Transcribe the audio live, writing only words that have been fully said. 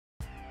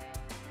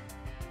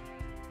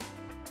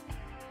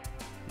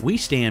We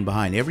stand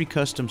behind every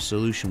custom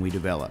solution we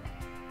develop,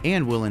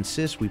 and will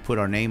insist we put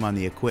our name on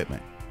the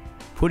equipment,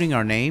 putting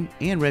our name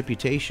and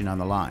reputation on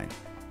the line.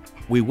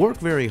 We work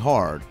very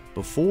hard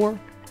before,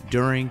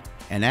 during,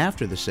 and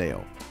after the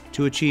sale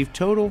to achieve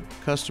total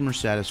customer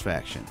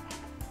satisfaction.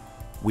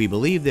 We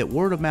believe that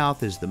word of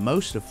mouth is the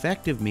most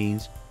effective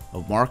means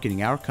of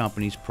marketing our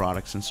company's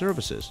products and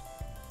services.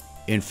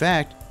 In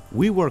fact,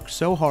 we work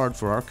so hard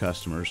for our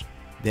customers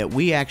that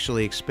we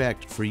actually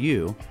expect for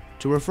you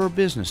to refer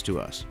business to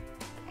us.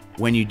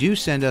 When you do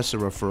send us a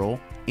referral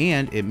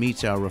and it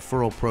meets our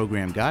referral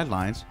program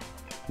guidelines,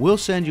 we'll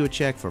send you a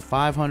check for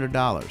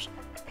 $500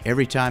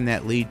 every time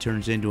that lead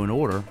turns into an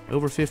order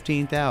over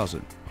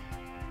 $15,000.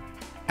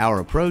 Our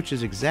approach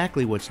is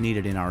exactly what's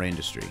needed in our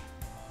industry.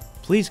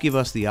 Please give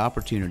us the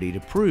opportunity to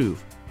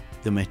prove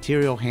the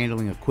material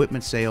handling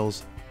equipment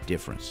sales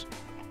difference.